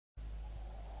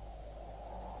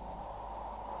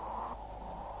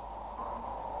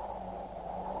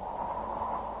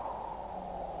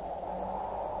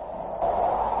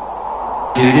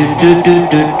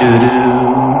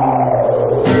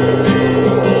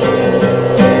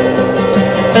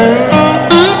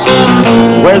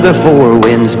Where the four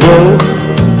winds blow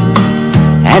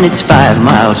and it's 5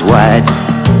 miles wide,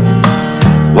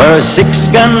 where a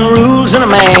 6-gun rules and a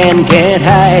man can't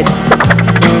hide.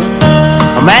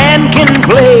 A man can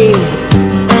play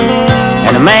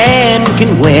and a man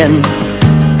can win.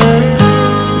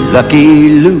 Lucky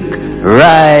Luke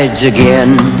rides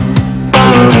again.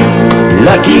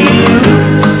 Lucky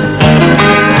Luke,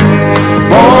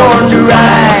 born to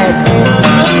ride,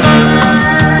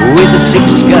 with a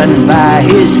 6-gun by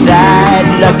his side.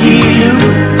 Lucky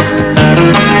Luke,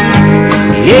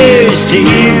 here's to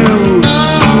you.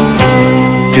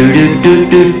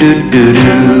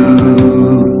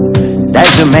 Do-do-do-do-do-do-do.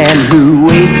 There's a man who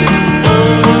waits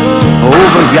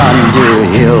over yonder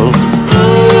hill,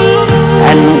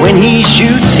 and when he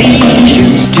shoots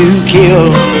to kill.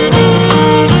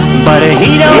 But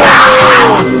he don't know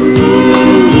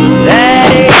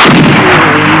that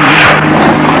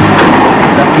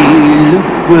Lucky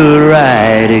Luke will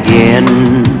ride again.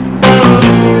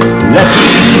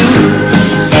 Lucky Luke,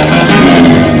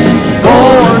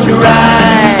 born to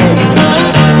ride,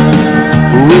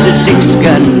 with a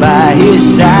 6-gun by his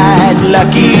side.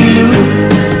 Lucky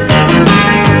Luke,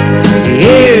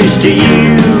 here's to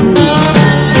you.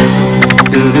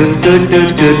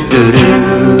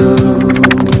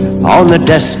 On the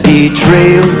dusty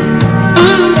trail,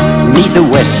 neath the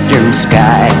western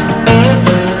sky,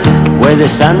 where the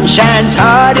sun shines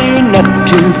hard enough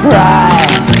to fry,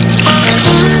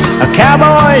 a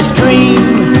cowboy's dream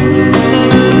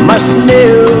must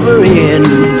never end.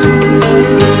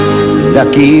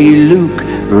 Lucky Luke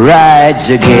rides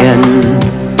again.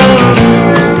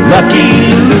 Lucky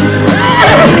Luke,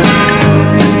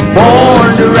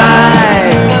 born to ride,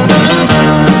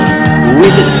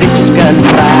 with a 6-gun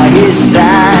by his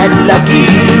side. Lucky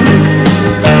Luke,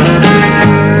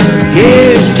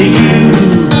 here's to you.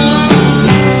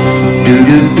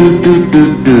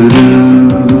 Do-do-do-do-do-do-do.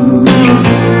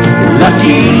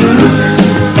 Lucky Luke,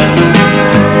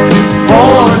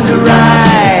 born to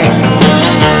ride,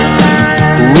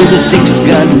 with a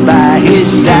 6-gun by his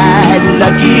side.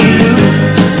 Lucky Luke,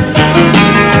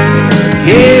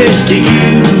 here's to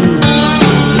you.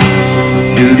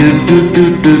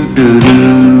 Do-do-do-do-do-do-do.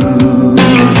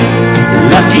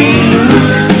 Lucky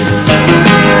Luke,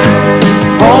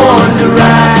 born to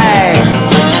ride,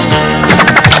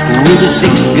 with a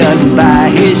 6-gun by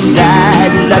his side.